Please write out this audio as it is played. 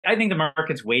I think the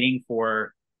market's waiting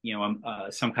for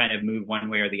some kind of move one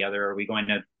way or the other. Are we going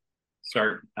to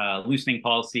start loosening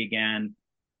policy again,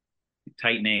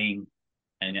 tightening,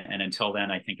 and until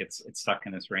then, I think it's stuck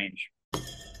in this range.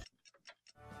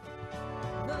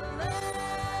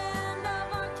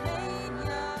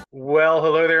 Well,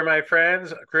 hello there, my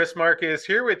friends. Chris Marcus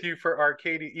here with you for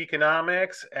Arcadia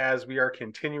Economics as we are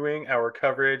continuing our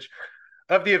coverage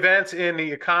of the events in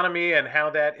the economy and how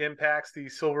that impacts the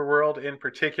silver world in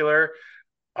particular.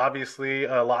 Obviously,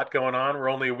 a lot going on. We're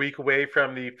only a week away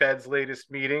from the Fed's latest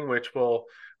meeting, which will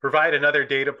provide another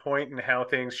data point in how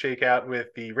things shake out with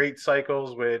the rate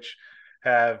cycles, which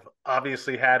have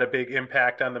obviously had a big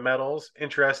impact on the metals.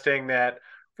 Interesting that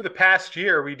for the past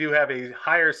year, we do have a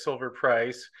higher silver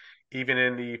price, even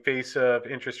in the face of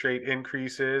interest rate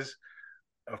increases.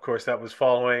 Of course, that was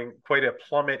following quite a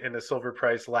plummet in the silver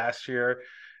price last year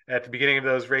at the beginning of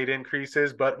those rate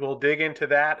increases, but we'll dig into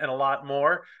that and a lot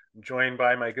more. I'm joined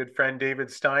by my good friend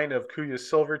David Stein of Kuya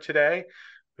Silver today,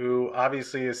 who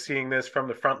obviously is seeing this from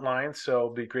the front line. So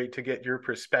it'll be great to get your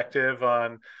perspective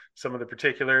on some of the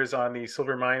particulars on the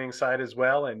silver mining side as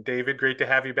well. And David, great to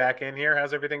have you back in here.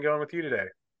 How's everything going with you today?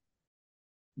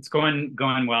 It's going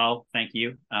well, thank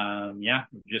you. Yeah,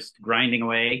 just grinding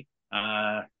away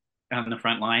on the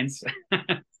front lines.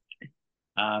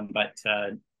 But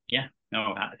yeah,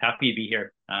 no, happy to be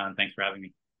here. Thanks for having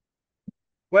me.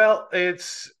 Well,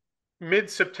 it's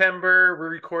mid-September. We're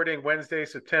recording Wednesday,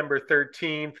 September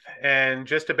 13th. And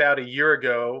just about a year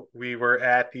ago, we were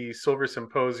at the Silver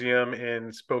Symposium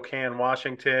in Spokane,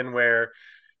 Washington, where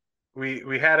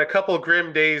we had a couple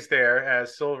grim days there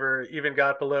as silver even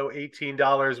got below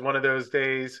 $18 one of those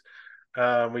days.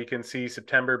 We can see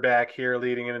September back here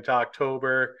leading into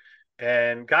October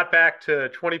and got back to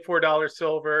 $24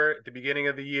 silver at the beginning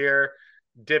of the year,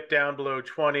 dipped down below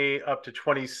 20 up to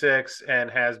 26 and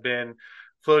has been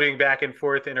floating back and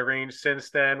forth in a range since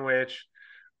then, which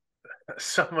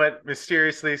somewhat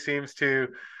mysteriously seems to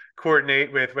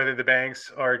coordinate with whether the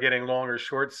banks are getting long or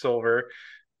short silver,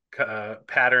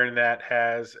 pattern that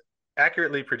has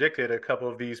accurately predicted a couple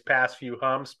of these past few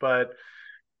humps. But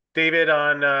David,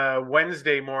 on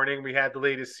Wednesday morning, we had the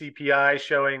latest CPI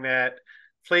showing that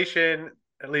inflation,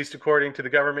 at least according to the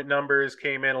government numbers,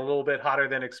 came in a little bit hotter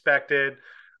than expected.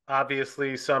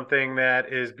 Obviously, something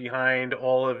that is behind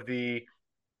all of the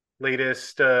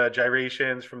latest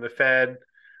gyrations from the Fed,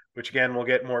 which again, we'll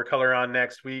get more color on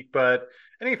next week. But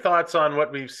any thoughts on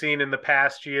what we've seen in the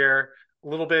past year? A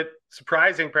little bit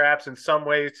surprising, perhaps, in some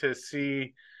ways, to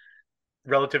see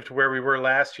relative to where we were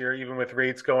last year, even with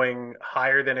rates going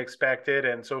higher than expected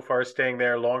and so far staying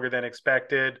there longer than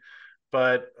expected.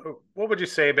 But what would you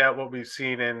say about what we've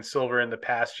seen in silver in the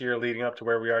past year leading up to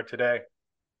where we are today?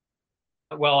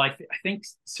 Well, I think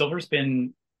silver's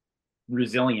been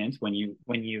resilient when you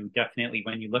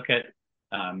look at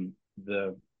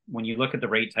the when you look at the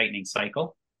rate tightening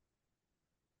cycle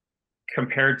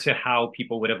compared to how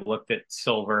people would have looked at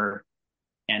silver,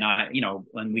 and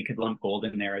and we could lump gold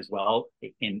in there as well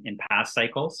in past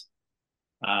cycles.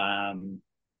 Um,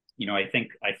 I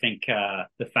think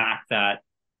the fact that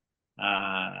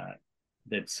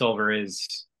silver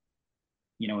is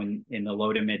in the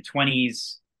low to mid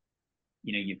 20s.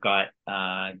 You've got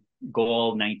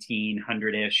gold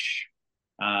 1900 ish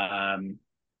um,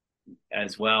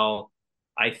 as well.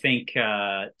 I think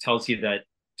tells you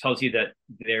that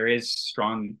there is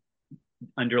strong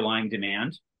underlying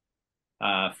demand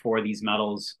for these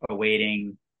metals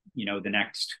awaiting the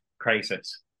next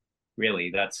crisis.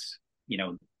 Really, that's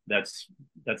that's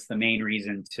the main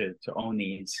reason to own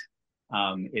these,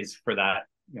 is for that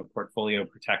portfolio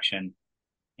protection.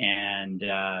 And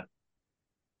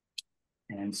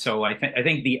so I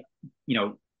think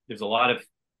there's a lot of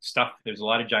stuff, there's a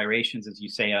lot of gyrations, as you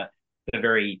say, at the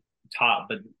very top,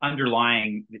 but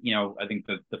underlying, I think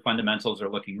the fundamentals are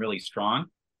looking really strong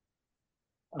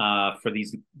for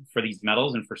these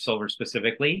metals and for silver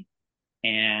specifically.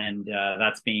 And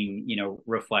that's being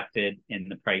reflected in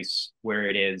the price where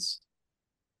it is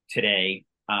today.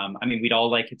 I mean, we'd all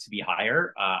like it to be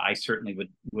higher. I certainly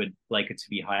would like it to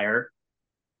be higher.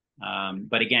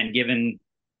 But again, given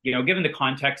the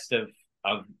context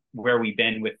of where we've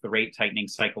been with the rate tightening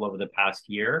cycle over the past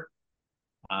year,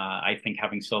 I think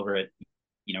having silver at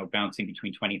bouncing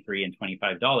between $23 and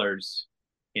 $25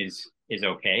 is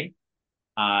okay.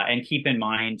 And keep in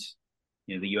mind,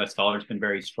 the U.S. dollar has been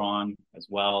very strong as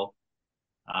well.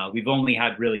 We've only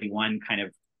had really one kind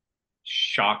of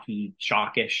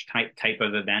shockish type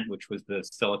of event, which was the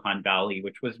Silicon Valley,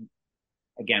 which was,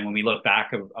 again, when we look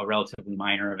back, a relatively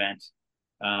minor event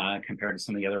compared to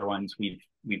some of the other ones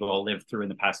we've all lived through in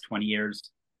the past 20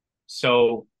 years.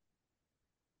 So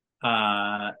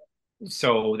Uh,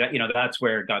 so that, that's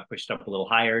where it got pushed up a little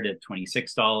higher to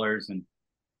 $26. And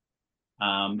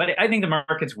but I think the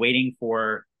market's waiting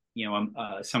for,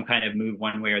 some kind of move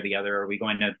one way or the other. Are we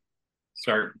going to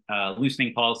start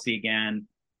loosening policy again,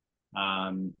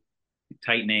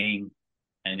 tightening?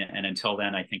 And until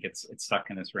then, I think it's stuck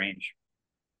in this range.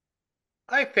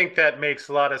 I think that makes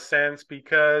a lot of sense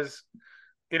because,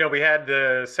 we had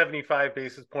the 75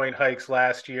 basis point hikes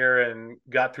last year and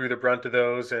got through the brunt of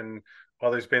those. And while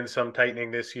there's been some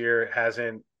tightening this year, it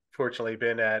hasn't fortunately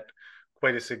been at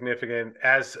quite as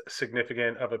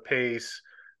significant of a pace.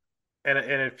 And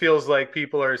it feels like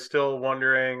people are still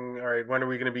wondering, all right, when are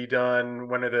we going to be done?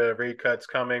 When are the rate cuts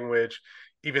coming? Which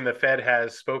even the Fed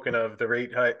has spoken of the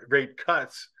rate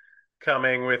cuts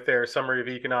coming with their summary of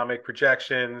economic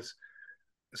projections.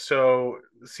 So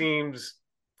it seems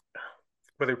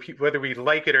whether we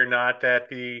like it or not that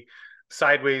the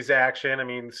sideways action, I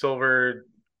mean, silver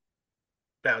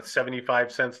about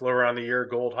 75 cents lower on the year,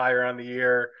 gold higher on the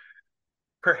year,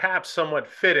 perhaps somewhat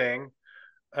fitting.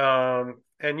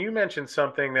 And you mentioned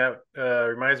something that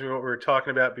reminds me of what we were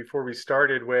talking about before we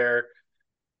started, where,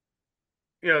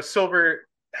 silver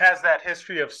has that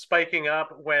history of spiking up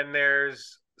when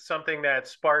there's something that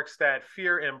sparks that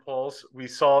fear impulse. We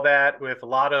saw that with a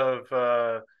lot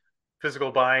of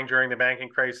physical buying during the banking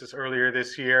crisis earlier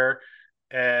this year.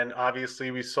 And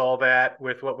obviously, we saw that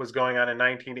with what was going on in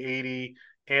 1980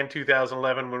 and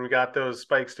 2011 when we got those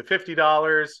spikes to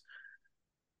 $50.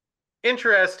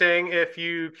 Interesting if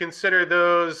you consider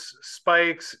those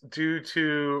spikes due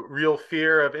to real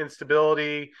fear of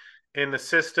instability in the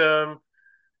system.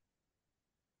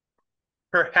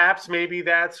 Perhaps maybe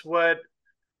that's what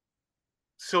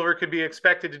silver could be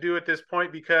expected to do at this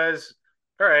point because,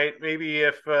 all right, maybe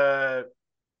if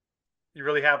you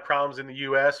really have problems in the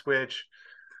U.S., which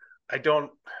I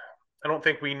don't I don't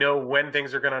think we know when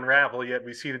things are going to unravel yet.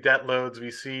 We see the debt loads,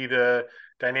 we see the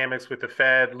dynamics with the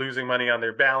Fed losing money on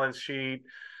their balance sheet,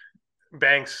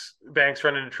 banks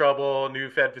run into trouble, new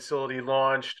Fed facility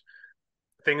launched,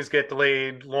 things get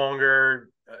delayed longer.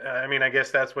 I mean, I guess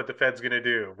that's what the Fed's going to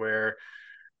do, where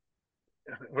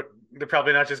they're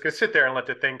probably not just going to sit there and let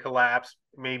the thing collapse.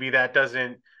 Maybe that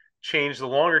doesn't change the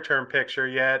longer term picture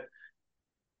yet.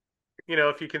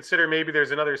 If you consider maybe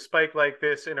there's another spike like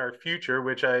this in our future,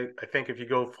 which I think if you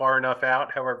go far enough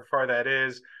out, however far that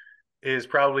is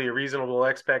probably a reasonable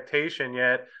expectation.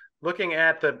 Yet looking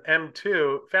at the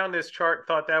M2, found this chart,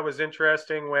 thought that was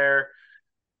interesting, where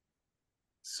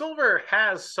silver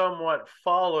has somewhat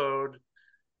followed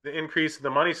the increase in the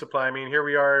money supply. I mean, here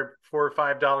we are $4 or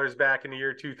 $5 back in the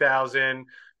year 2000.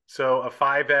 So a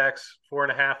 5x,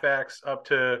 4.5x up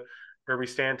to where we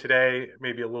stand today,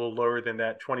 maybe a little lower than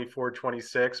that, 24,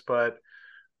 26. But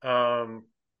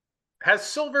has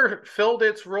silver filled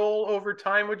its role over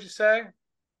time, would you say?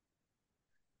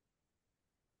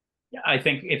 Yeah, I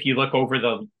think if you look over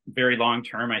the very long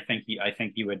term,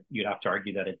 you'd have to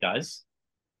argue that it does.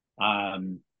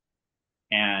 Um,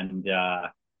 and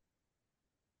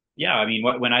Yeah, I mean,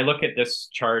 when I look at this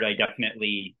chart, I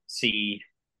definitely see,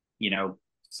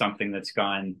 something that's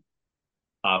gone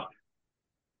up.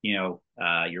 You're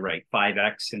right,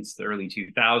 5x since the early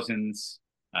 2000s.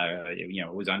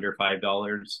 It was under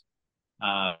 $5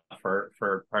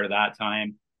 for part of that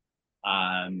time.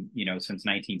 Since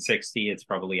 1960, it's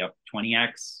probably up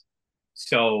 20x.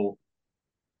 So,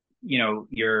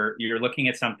 you're looking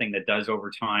at something that does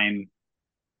over time,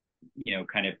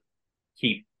 kind of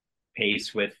keep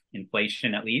pace with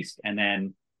inflation at least, and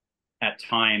then at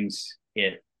times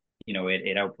it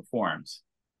outperforms.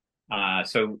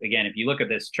 So again, if you look at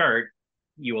this chart,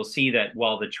 you will see that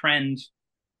while the trend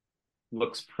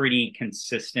looks pretty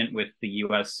consistent with the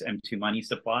U.S. M2 money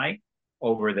supply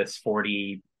over this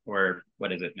 40 or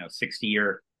what is it,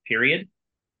 60-year period,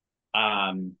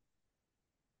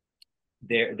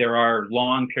 there are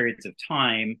long periods of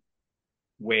time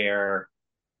where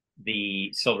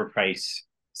the silver price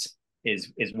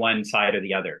is one side or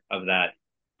the other of that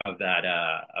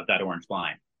orange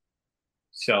line.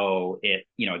 So it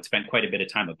spent quite a bit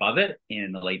of time above it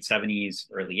in the late 70s,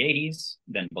 early 80s,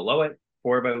 then below it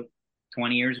for about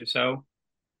 20 years or so,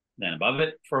 then above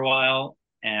it for a while,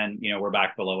 and we're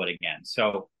back below it again.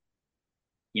 So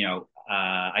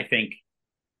I think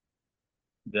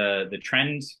the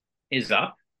trend is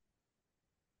up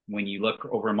when you look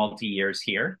over multi years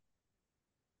here,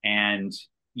 and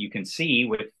you can see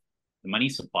with the money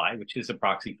supply, which is a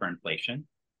proxy for inflation,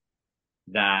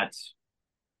 that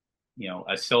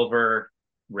a silver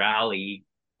rally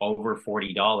over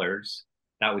 $40,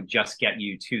 that would just get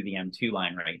you to the M2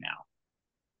 line right now.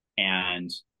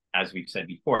 And as we've said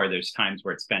before, there's times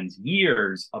where it spends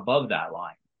years above that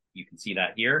line. You can see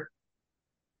that here.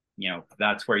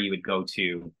 That's where you would go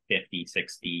to 50,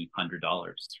 60,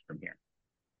 $100 from here.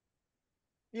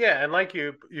 Yeah, and like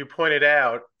you pointed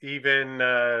out, even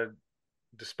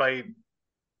despite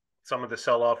some of the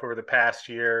sell off over the past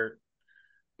year,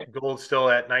 gold's still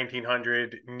at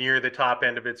 1900, near the top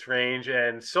end of its range,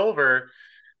 and silver.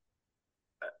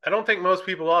 I don't think most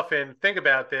people often think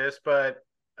about this, but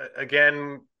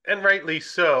again, and rightly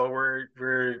so,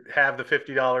 we have the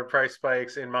 $50 price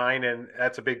spikes in mind, and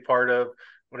that's a big part of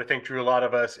what I think drew a lot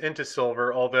of us into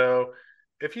silver. Although,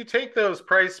 if you take those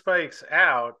price spikes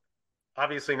out,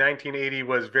 obviously 1980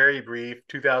 was very brief.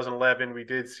 2011, we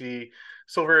did see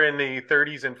silver in the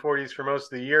 30s and 40s for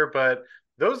most of the year, but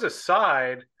those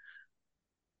aside,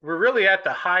 we're really at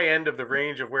the high end of the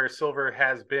range of where silver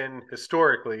has been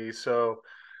historically. So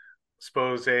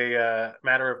suppose a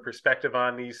matter of perspective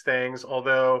on these things.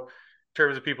 Although, in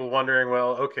terms of people wondering,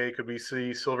 well, okay, could we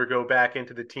see silver go back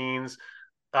into the teens?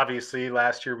 Obviously,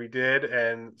 last year we did,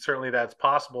 and certainly that's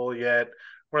possible. Yet,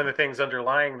 one of the things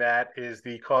underlying that is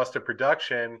the cost of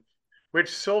production,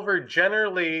 which silver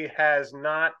generally has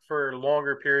not for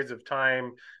longer periods of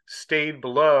time stayed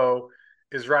below,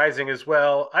 is rising as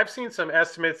well. I've seen some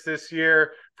estimates this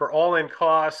year for all in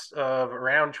costs of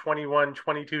around $21,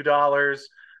 $22.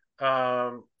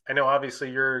 I know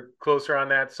obviously you're closer on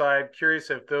that side. Curious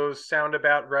if those sound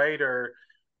about right, or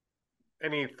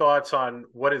any thoughts on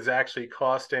what is actually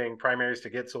costing primaries to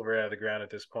get silver out of the ground at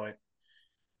this point?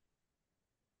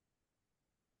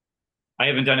 I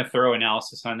haven't done a thorough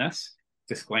analysis on this,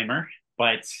 disclaimer,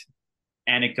 but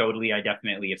anecdotally, I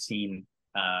definitely have seen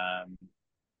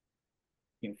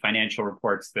financial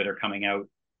reports that are coming out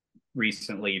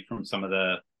recently from some of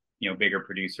the bigger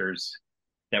producers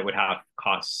that would have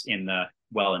costs in the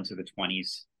well into the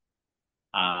 20s.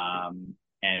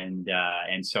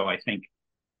 And so I think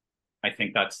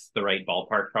that's the right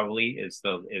ballpark. Probably is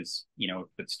if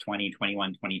it's 20,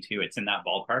 21, 22, it's in that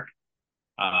ballpark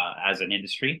as an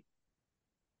industry.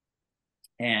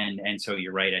 And so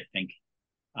you're right. I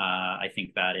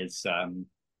think that is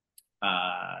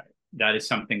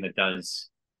something that does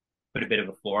put a bit of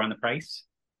a floor on the price.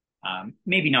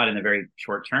 Maybe not in the very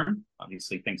short term.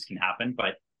 Obviously, things can happen,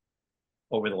 but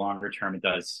over the longer term, it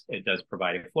does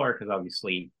provide a floor, because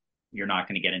obviously you're not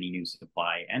going to get any new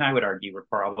supply. And I would argue we're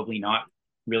probably not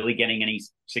really getting any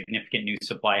significant new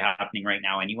supply happening right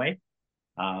now anyway.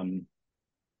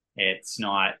 It's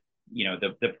not,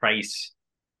 the price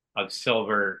of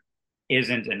silver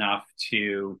isn't enough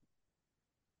to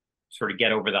sort of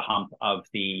get over the hump of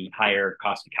the higher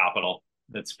cost of capital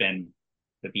that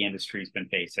the industry's been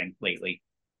facing lately.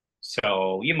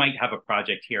 So you might have a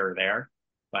project here or there,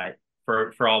 but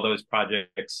for all those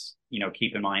projects,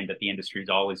 keep in mind that the industry is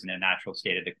always in a natural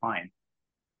state of decline,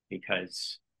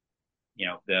 because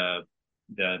the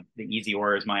easy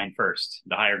ore is mined first,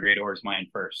 the higher grade ore is mined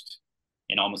first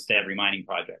in almost every mining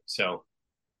project. So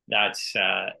that's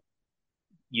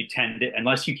you tend to,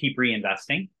 unless you keep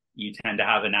reinvesting, you tend to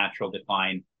have a natural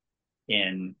decline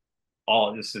in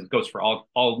all. Goes for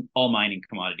all mining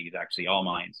commodities, actually, all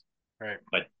mines, right?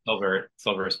 But silver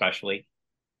especially.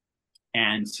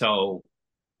 And so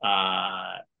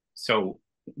so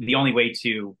the only way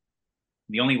to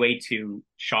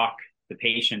shock the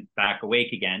patient back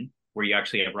awake again, where you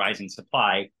actually have rising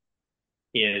supply,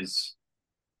 is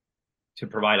to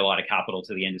provide a lot of capital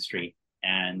to the industry.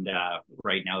 And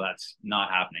right now that's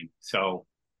not happening. So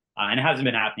and it hasn't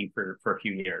been happening for a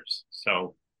few years.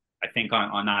 So I think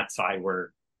on that side,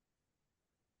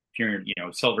 if you're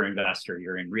a silver investor,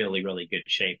 you're in really, really good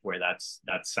shape, where that's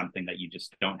something that you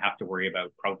just don't have to worry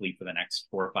about probably for the next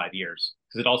 4 or 5 years,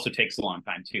 because it also takes a long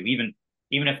time too. Even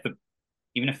if the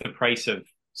price of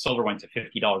silver went to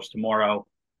 $50 tomorrow,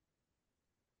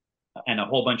 and a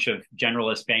whole bunch of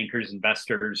generalist bankers,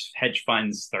 investors, hedge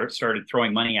funds started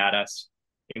throwing money at us,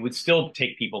 it would still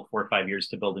take people 4 or 5 years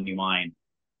to build a new mine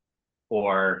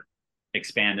or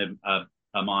expand a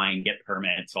mine, get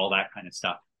permits, all that kind of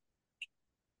stuff.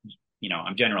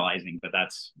 I'm generalizing, but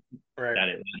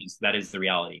Right. that is the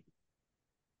reality.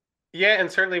 Yeah,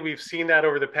 and certainly we've seen that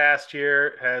over the past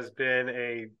year has been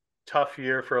a tough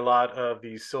year for a lot of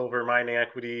these silver mining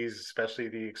equities, especially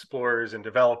the explorers and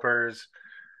developers.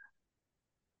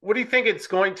 What do you think it's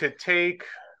going to take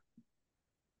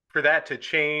for that to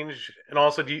change? And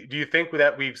also, do you think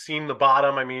that we've seen the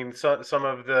bottom? I mean, some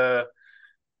of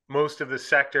most of the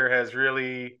sector has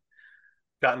really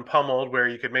gotten pummeled, where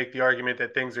you could make the argument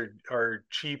that things are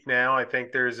cheap now. I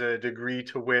think there's a degree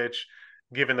to which,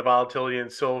 given the volatility in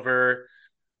silver,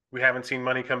 we haven't seen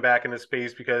money come back in the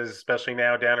space, because especially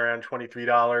now down around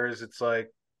 $23, it's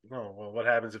like, oh, well, what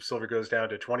happens if silver goes down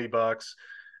to $20?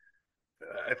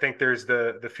 I think there's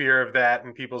the fear of that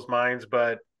in people's minds.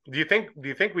 But do you think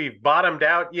we've bottomed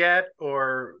out yet,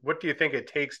 or what do you think it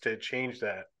takes to change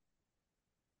that?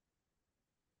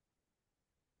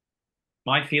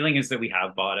 My feeling is that we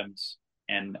have bottomed,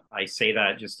 and I say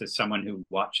that just as someone who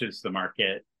watches the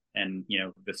market and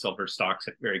the silver stocks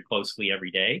very closely every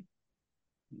day,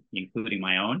 including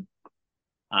my own.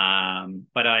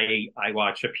 But I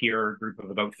watch a peer group of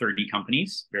about 30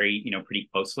 companies very pretty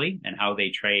closely, and how they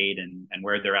trade and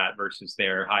where they're at versus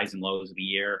their highs and lows of the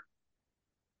year.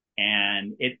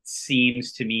 And it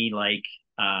seems to me like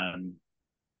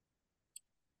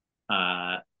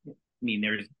I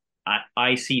mean,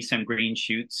 I see some green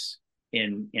shoots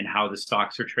in how the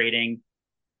stocks are trading,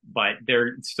 but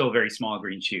they're still very small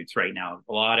green shoots right now.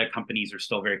 A lot of companies are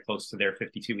still very close to their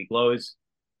 52-week lows,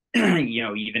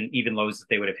 even lows that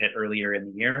they would have hit earlier in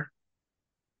the year.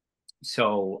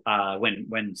 So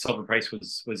when silver price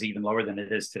was even lower than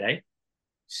it is today,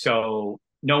 so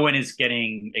no one is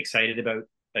getting excited about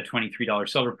a $23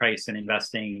 silver price and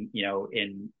investing,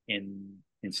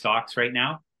 in stocks right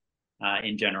now,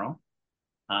 in general.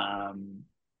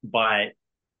 But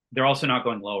they're also not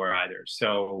going lower either.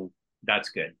 So that's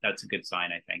good. That's a good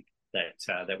sign, I think,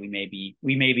 that we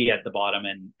may be at the bottom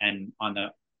and on the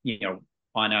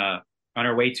on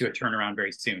our way to a turnaround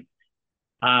very soon.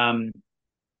 Um,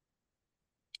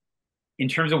 in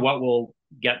terms of what will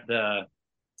get the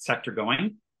sector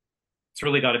going, it's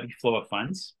really got to be flow of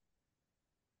funds.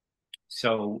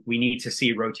 So we need to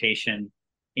see rotation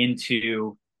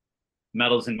into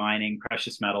metals and mining,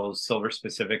 precious metals, silver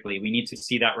specifically. We need to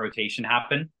see that rotation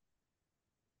happen,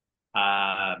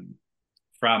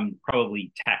 from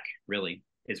probably tech. Really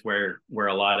is where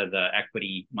a lot of the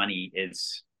equity money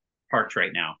is parked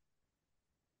right now.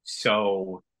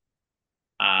 So,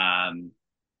 and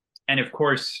of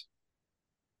course,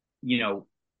 we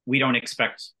don't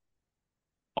expect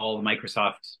all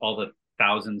the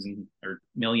thousands or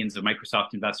millions of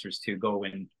Microsoft investors to go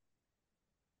and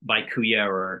buy Kuya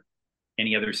or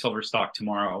any other silver stock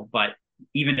tomorrow. But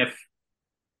even if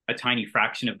a tiny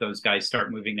fraction of those guys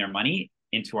start moving their money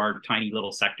into our tiny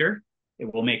little sector,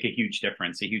 it will make a huge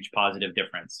difference, a huge positive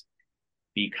difference,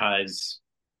 because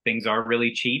things are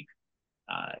really cheap.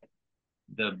 Uh,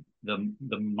 the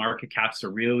market caps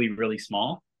are really, really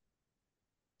small.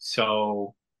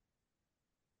 So,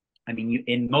 I mean,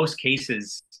 in most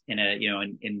cases,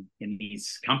 in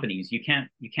these companies, you can't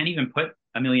even put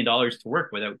 $1 million to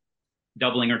work without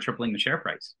doubling or tripling the share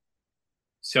price.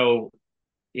 So,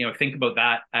 think about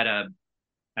that at a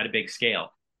big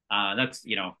scale. That's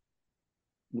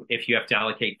if you have to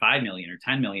allocate $5 million or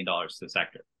 $10 million to the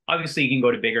sector. Obviously, you can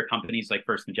go to bigger companies like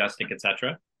First Majestic,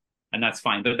 etc., and that's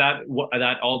fine. But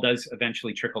that all does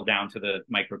eventually trickle down to the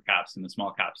micro caps and the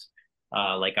small caps,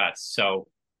 like us. So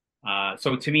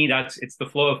to me, it's the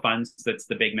flow of funds that's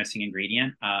the big missing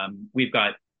ingredient. We've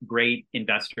got great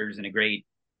investors and a great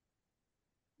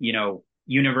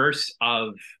universe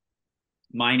of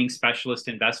mining specialist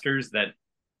investors that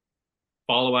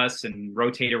follow us and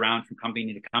rotate around from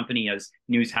company to company as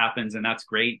news happens, and that's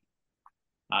great.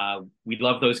 We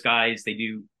love those guys. They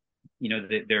do,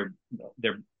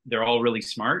 they're all really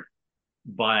smart,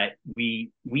 but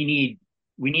we need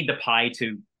the pie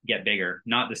to get bigger,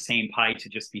 not the same pie to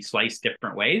just be sliced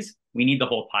different ways. We need the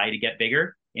whole pie to get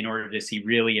bigger in order to see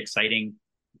really exciting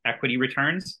equity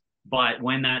returns. But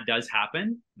when that does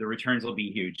happen, the returns will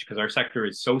be huge because our sector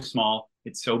is so small,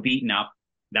 it's so beaten up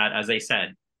that, as I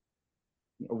said,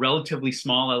 a relatively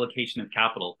small allocation of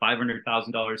capital,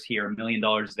 $500,000 here, $1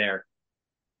 million there,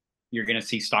 you're going to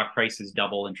see stock prices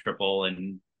double and triple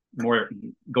and more,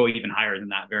 go even higher than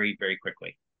that very, very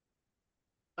quickly.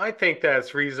 I think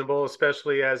that's reasonable,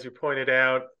 especially as you pointed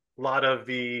out, a lot of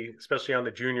especially on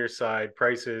the junior side,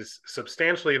 prices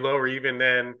substantially lower even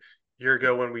than a year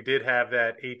ago when we did have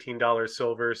that $18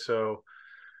 silver. So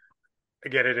I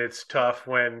get it, it's tough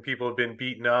when people have been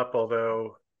beaten up,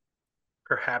 although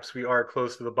perhaps we are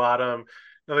close to the bottom.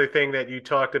 Another thing that you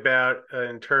talked about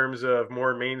in terms of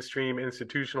more mainstream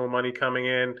institutional money coming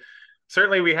in,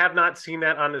 certainly we have not seen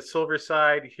that on the silver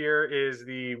side. Here is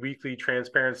the weekly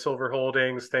transparent silver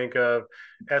holdings. Think of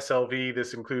SLV.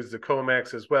 This includes the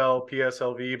COMEX as well,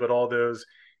 PSLV, but all those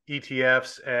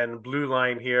ETFs, and blue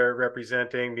line here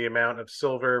representing the amount of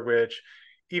silver, which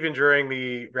even during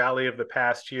the rally of the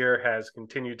past year has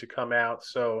continued to come out.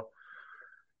 So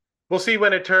we'll see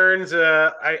when it turns.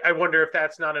 I wonder if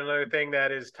that's not another thing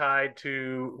that is tied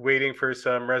to waiting for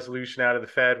some resolution out of the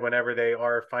Fed whenever they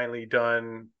are finally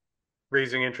done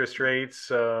raising interest rates.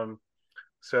 So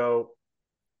It's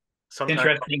sometimes,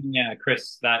 interesting,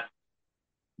 Chris, that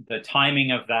the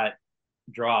timing of that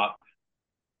drop,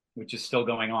 which is still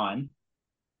going on,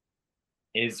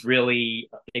 is really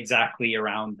exactly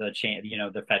around the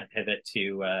the Fed pivot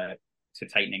to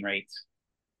tightening rates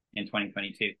in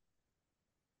 2022.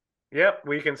 Yep,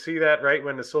 we can see that right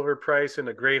when the silver price and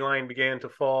the gray line began to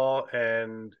fall,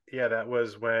 and yeah, that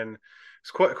was when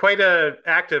it's quite a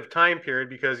active time period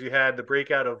because you had the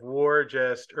breakout of war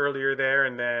just earlier there,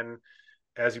 and then,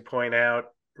 as you point out,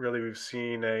 really we've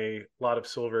seen a lot of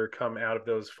silver come out of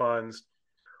those funds.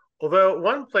 Although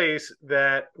one place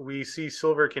that we see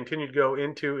silver continue to go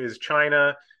into is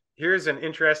China. Here's an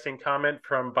interesting comment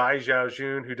from Bai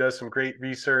Xiaojun, who does some great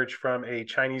research from a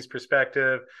Chinese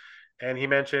perspective. And he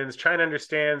mentions China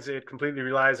understands it completely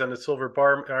relies on the silver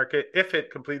bar market. If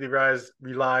it completely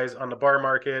relies on the bar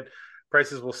market,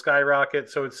 prices will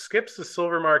skyrocket. So it skips the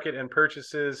silver market and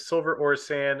purchases silver ore,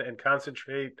 sand, and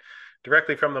concentrate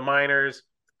directly from the miners.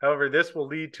 However, this will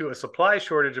lead to a supply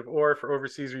shortage of ore for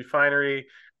overseas refinery,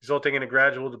 resulting in a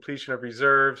gradual depletion of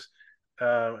reserves.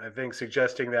 I think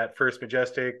suggesting that First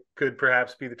Majestic could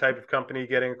perhaps be the type of company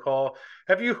getting a call.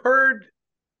 Have you heard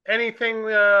anything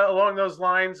along those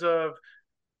lines of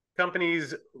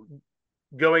companies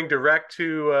going direct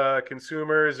to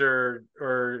consumers or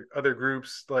other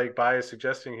groups like Bai is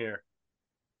suggesting here?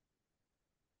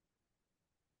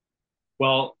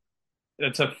 Well,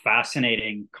 that's a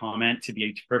fascinating comment, to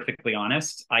be perfectly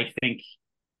honest. I think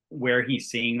where he's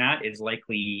seeing that is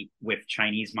likely with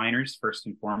Chinese miners first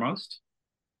and foremost.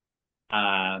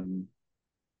 And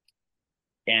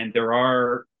there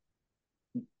are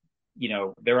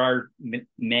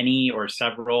many or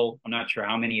several, I'm not sure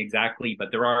how many exactly,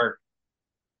 but there are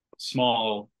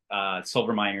small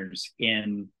silver miners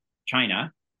in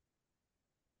China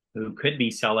who could be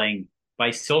selling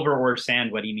by silver ore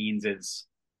sand. What he means is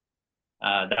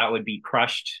that would be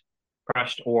crushed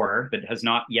ore that has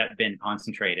not yet been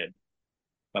concentrated,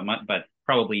 but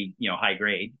probably high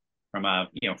grade from a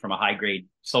high grade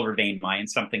silver vein mine,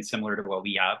 something similar to what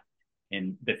we have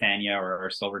in Bethania or our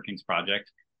Silver Kings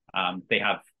project. They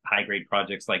have high grade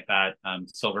projects like that.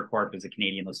 Silver Corp is a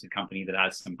Canadian listed company that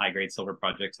has some high grade silver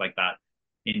projects like that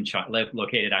in China,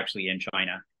 located actually in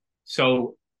China.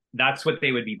 So that's what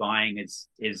they would be buying is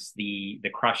the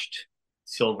crushed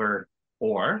silver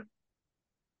ore.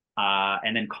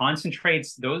 And then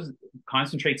concentrates, those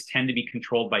concentrates tend to be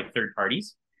controlled by third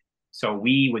parties. So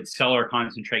we would sell our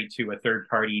concentrate to a third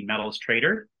party metals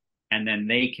trader, and then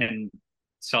they can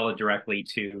sell it directly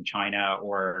to China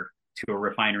or to a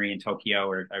refinery in Tokyo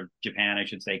or Japan, I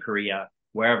should say, Korea,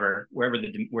 wherever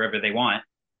they want.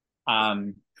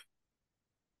 And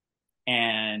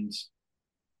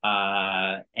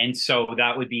so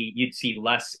that would be, you'd see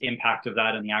less impact of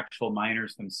that on the actual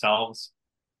miners themselves,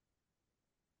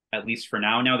 at least for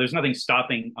now. Now, there's nothing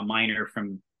stopping a miner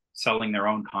from selling their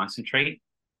own concentrate.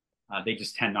 They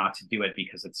just tend not to do it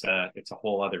because it's a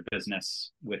whole other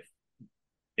business with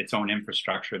its own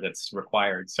infrastructure that's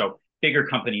required. So bigger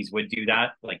companies would do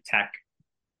that, like Teck,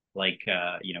 like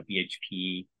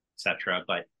BHP, etc.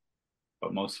 But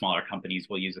most smaller companies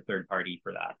will use a third party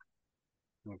for that.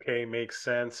 Okay, makes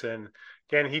sense. And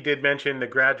again, he did mention the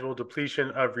gradual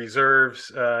depletion of reserves.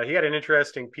 He had an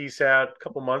interesting piece out a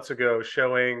couple months ago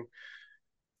showing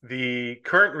the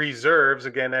current reserves.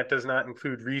 Again, that does not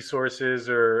include resources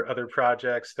or other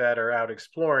projects that are out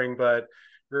exploring, but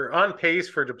we're on pace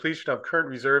for depletion of current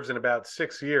reserves in about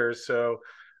 6 years. So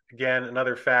again,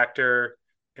 another factor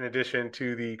in addition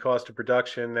to the cost of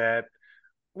production that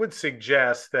would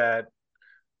suggest that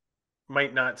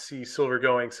might not see silver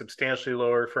going substantially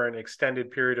lower for an extended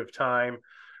period of time.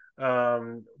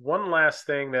 One last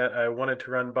thing that I wanted to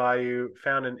run by you,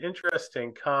 found an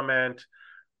interesting comment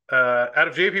out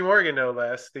of JP Morgan, no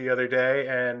less, the other day.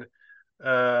 And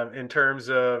in terms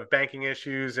of banking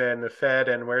issues and the Fed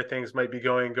and where things might be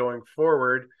going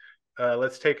forward,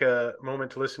 let's take a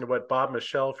moment to listen to what Bob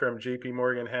Michel from JP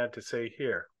Morgan had to say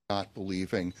here. Not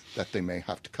believing that they may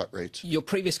have to cut rates. Your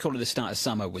previous call at the start of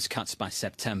summer was cuts by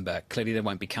September. Clearly, they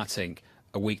won't be cutting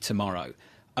a week tomorrow.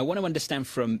 I want to understand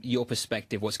from your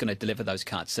perspective what's going to deliver those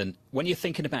cuts. And when you're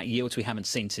thinking about yields we haven't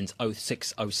seen since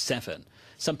 06, 07,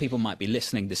 some people might be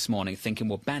listening this morning thinking,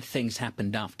 well, bad things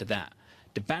happened after that.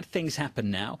 Do bad things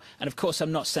happen now? And of course,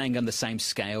 I'm not saying on the same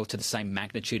scale to the same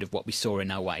magnitude of what we saw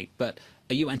in 08, but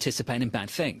are you anticipating bad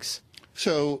things?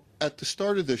 So at the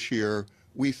start of this year,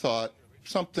 we thought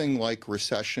something like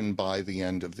recession by the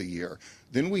end of the year.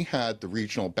 Then we had the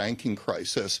regional banking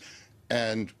crisis,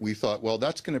 and we thought, well,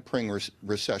 that's going to bring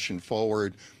recession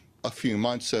forward a few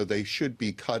months, so they should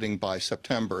be cutting by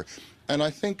September. And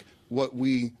I think what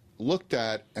we looked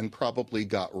at and probably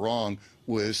got wrong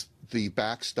was the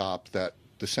backstop that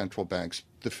the central banks,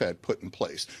 the Fed, put in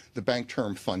place, the Bank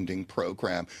Term Funding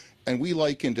Program. And we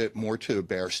likened it more to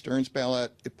Bear Stearns bailout.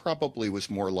 It probably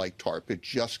was more like TARP. It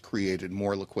just created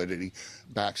more liquidity,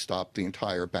 backstopped the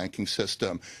entire banking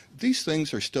system. These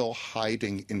things are still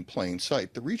hiding in plain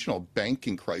sight. The regional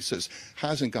banking crisis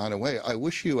hasn't gone away. I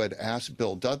wish you had asked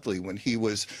Bill Dudley when he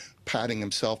was patting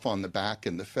himself on the back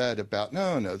in the Fed about,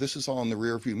 no, this is all in the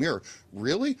rearview mirror.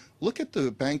 Really? Look at the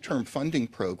Bank Term Funding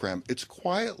Program. It's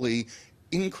quietly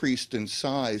increased in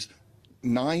size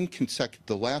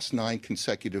the last 9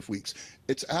 consecutive weeks.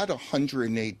 It's at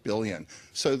 108 billion.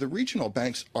 So the regional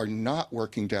banks are not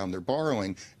working down their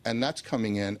borrowing, and that's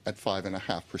coming in at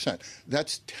 5.5%.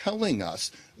 That's telling us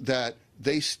that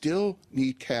they still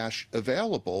need cash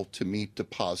available to meet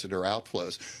depositor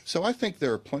outflows. So I think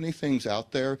there are plenty of things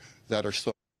out there that are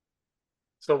still.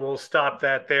 So we'll stop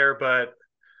that there, but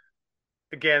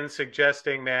again,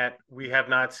 suggesting that we have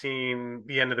not seen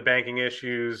the end of the banking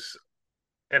issues.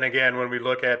 And again, when we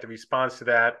look at the response to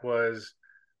that was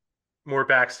more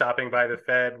backstopping by the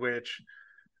Fed, which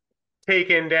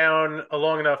taken down a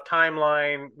long enough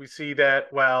timeline, we see that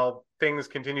while things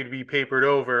continue to be papered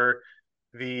over,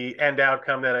 the end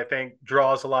outcome that I think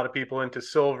draws a lot of people into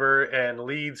silver and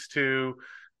leads to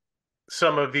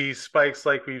some of these spikes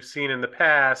like we've seen in the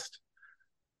past,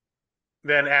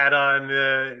 then add on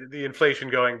the inflation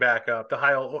going back up, the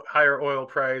higher oil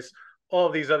price, all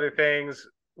of these other things,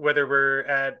 whether we're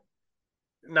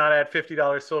not at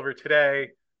 $50 silver today,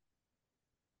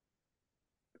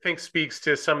 I think speaks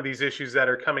to some of these issues that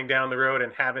are coming down the road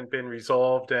and haven't been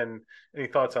resolved. And any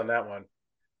thoughts on that one?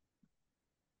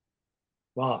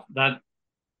 Well, that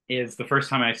is the first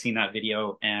time I've seen that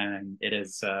video, and it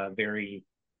is very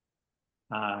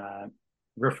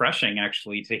refreshing,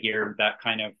 actually, to hear that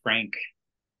kind of frank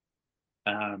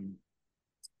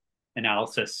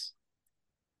analysis,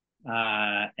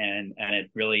 and it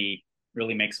really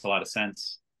makes a lot of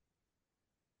sense.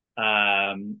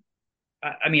 I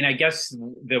mean, I guess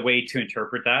the way to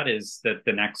interpret that is that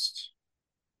the next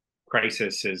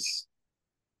crisis is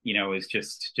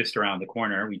just around the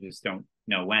corner. We just don't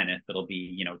know when. If it'll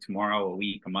be, tomorrow, a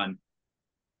week, a month.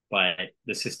 But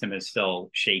the system is still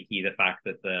shaky. The fact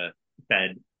that the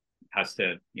Fed has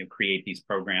to, create these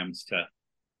programs to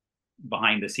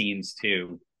behind the scenes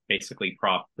to basically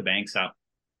prop the banks up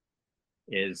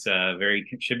is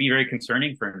should be very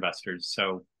concerning for investors.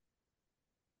 So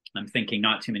I'm thinking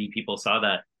not too many people saw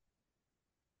that,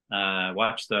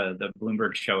 watch the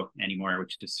Bloomberg show anymore,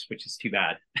 which is too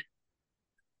bad.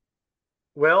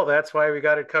 Well, that's why we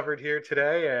got it covered here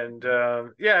today. And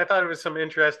I thought it was some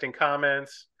interesting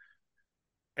comments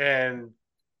and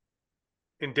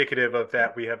indicative of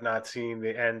that. We have not seen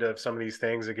the end of some of these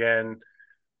things again,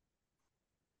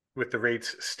 with the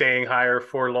rates staying higher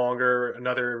for longer,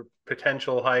 another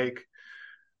potential hike,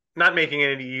 not making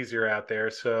it any easier out there.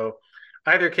 So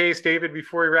either case, David,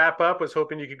 before we wrap up, was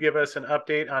hoping you could give us an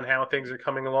update on how things are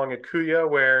coming along at Kuya,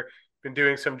 where you've been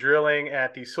doing some drilling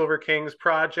at the Silver Kings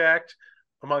project,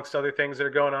 amongst other things that are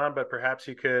going on, but perhaps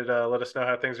you could let us know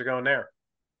how things are going there.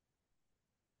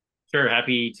 Sure,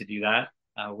 happy to do that.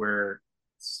 We're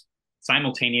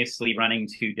simultaneously running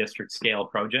 2 district scale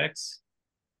projects.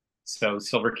 So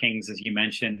Silver Kings, as you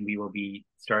mentioned, we will be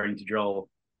starting to drill,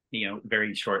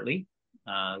 very shortly,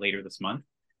 later this month.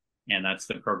 And that's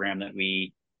the program that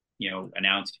we,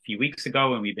 announced a few weeks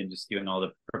ago, and we've been just doing all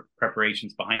the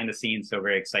preparations behind the scenes. So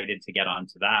very excited to get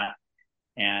onto that.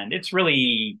 And it's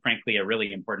really, frankly, a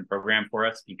really important program for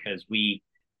us because we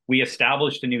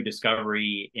established a new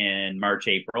discovery in March,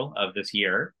 April of this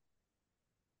year,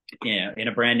 in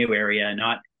a brand new area,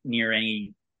 not near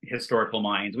any historical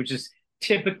mines, which is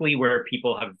typically where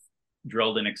people have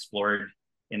drilled and explored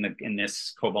in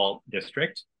this cobalt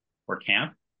district or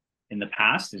camp in the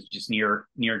past, is just near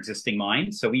existing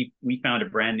mines. So we found a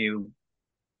brand new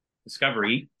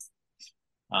discovery.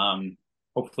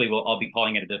 Hopefully I'll be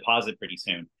calling it a deposit pretty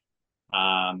soon.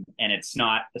 And it's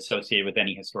not associated with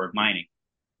any historic mining.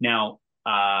 Now,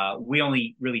 we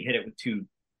only really hit it with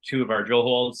two of our drill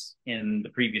holes in the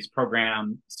previous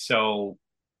program. So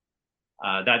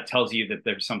that tells you that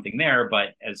there's something there, but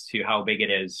as to how big it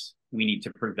is, we need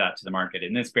to prove that to the market.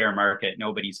 In this bear market,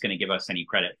 nobody's going to give us any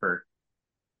credit for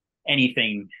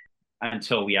anything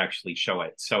until we actually show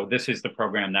it. So this is the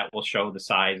program that will show the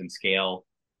size and scale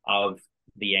of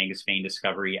the Angus vein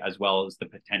discovery, as well as the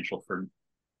potential for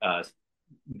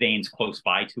veins close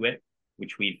by to it,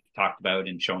 which we've talked about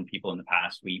and shown people in the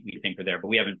past we think are there, but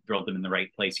we haven't drilled them in the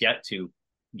right place yet to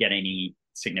get any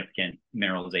significant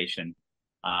mineralization.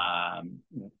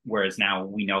 Whereas now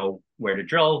we know where to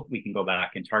drill, we can go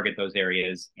back and target those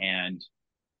areas, and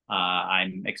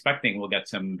I'm expecting we'll get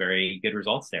some very good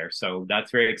results there. So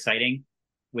that's very exciting.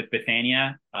 with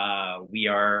Bethania, we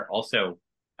are also,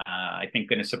 I think,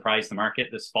 going to surprise the market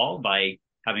this fall by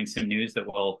having some news that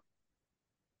will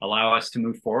allow us to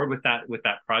move forward with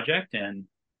that project. And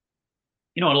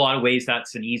in a lot of ways,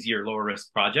 that's an easier, lower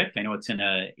risk project. I know it's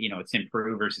it's in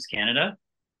Peru versus Canada,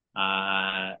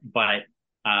 but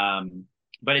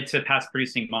it's a past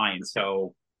producing mine,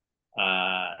 so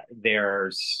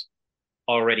there's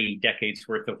already decades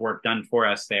worth of work done for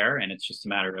us there, and it's just a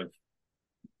matter of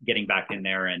getting back in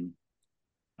there and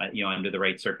under the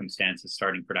right circumstances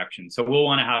starting production. So we'll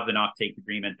want to have an offtake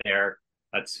agreement there.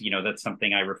 That's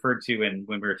something I referred to, and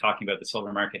when we were talking about the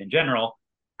silver market in general,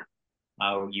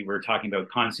 you were talking about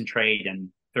concentrate and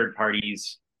third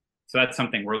parties. So that's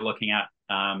something we're looking at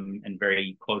and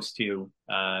very close to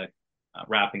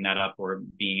wrapping that up or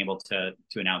being able to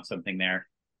announce something there.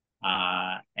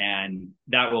 And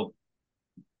that will,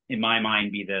 in my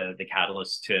mind, be the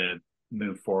catalyst to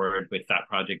move forward with that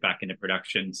project back into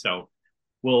production. So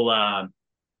we'll,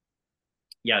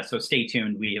 so stay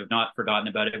tuned. We have not forgotten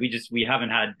about it. We haven't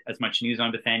had as much news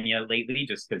on Bethania lately,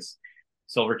 just because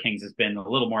Silver Kings has been a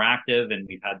little more active, and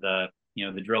we've had the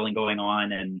drilling going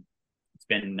on, and it's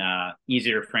been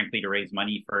easier, frankly, to raise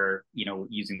money for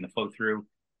using the flow through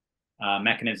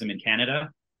mechanism in Canada,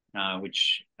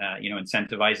 which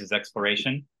incentivizes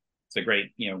exploration. It's a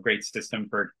great system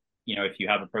for if you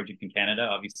have a project in Canada,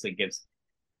 obviously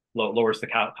lowers the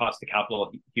cost of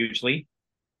capital hugely.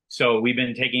 So we've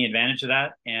been taking advantage of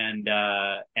that, and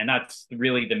that's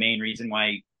really the main reason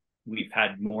why we've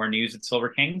had more news at Silver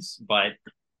Kings. But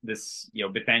this,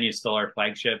 Bethania is still our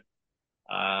flagship.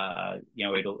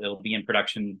 It'll be in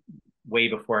production way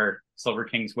before Silver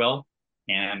Kings will,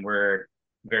 and we're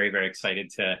very, very excited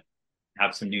to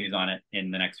have some news on it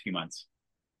in the next few months.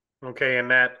 Okay, and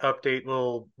that update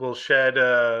will shed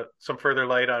some further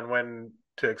light on when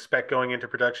to expect going into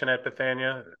production at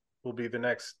Bethania. Will be the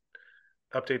next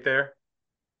update there.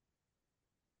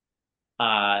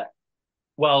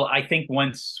 Well, I think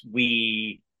once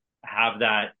we have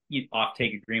that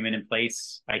offtake agreement in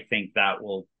place, I think that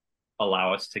will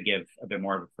allow us to give a bit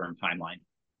more of a firm timeline.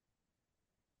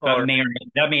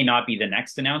 That may not be the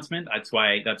next announcement. That's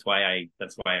why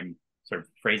I'm sort of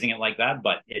phrasing it like that.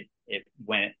 But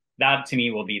that to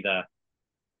me will be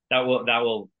that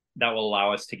will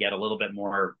allow us to get a little bit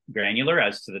more granular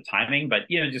as to the timing. But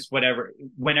just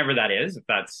whenever that is, if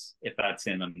that's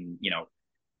in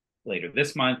later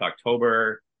this month,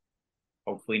 October,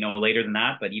 hopefully no later than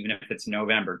that. But even if it's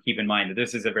November, keep in mind that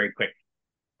this is a very quick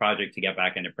project to get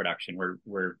back into production.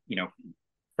 We're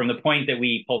from the point that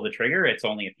we pull the trigger, it's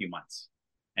only a few months,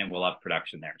 and we'll have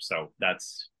production there. So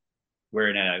we're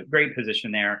in a great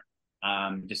position there.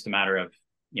 Just a matter of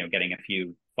getting a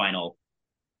few final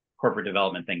corporate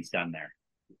development things done there.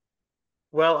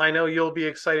 Well, I know you'll be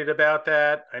excited about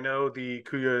that. I know the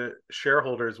Kuya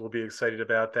shareholders will be excited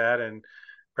about that, and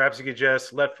perhaps you could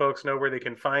just let folks know where they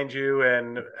can find you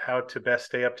and how to best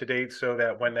stay up to date so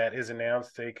that when that is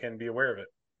announced, they can be aware of it.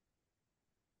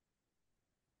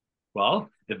 Well,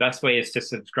 the best way is to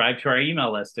subscribe to our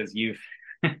email list, as you've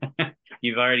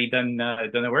already done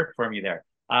the work for me there.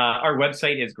 Our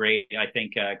website is great. I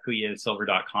think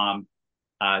kuyasilver.com.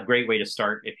 Great way to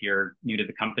start if you're new to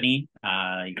the company.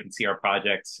 You can see our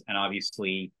projects and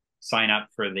obviously sign up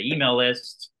for the email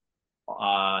list.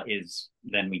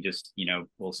 Then we just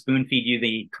we'll spoon feed you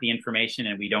the information,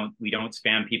 and we don't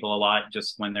spam people a lot,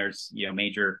 just when there's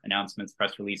major announcements,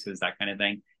 press releases, that kind of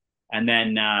thing. And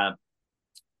then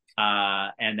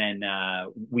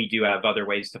we do have other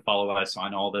ways to follow us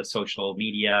on all the social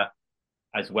media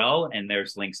as well, and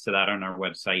there's links to that on our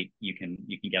website. You can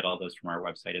get all those from our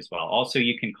website as well. Also,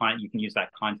 you can use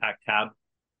that contact tab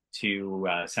to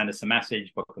send us a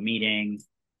message, book a meeting,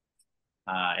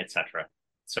 etc.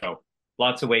 So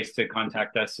lots of ways to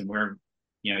contact us, and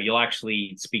you'll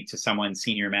actually speak to someone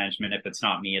senior management. If it's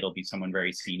not me, it'll be someone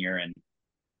very senior, and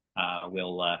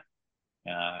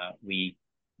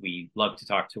we love to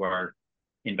talk to our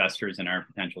investors and our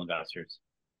potential investors.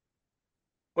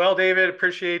 Well, David,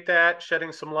 appreciate that,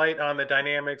 shedding some light on the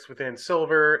dynamics within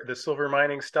silver, the silver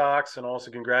mining stocks, and also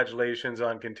congratulations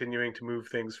on continuing to move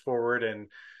things forward. And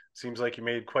seems like you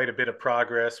made quite a bit of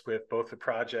progress with both the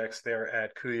projects there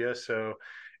at Kuya. So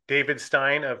David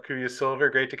Stein of Kuya Silver,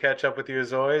 great to catch up with you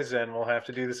as always, and we'll have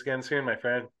to do this again soon, my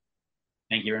friend.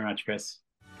 Thank you very much, Chris.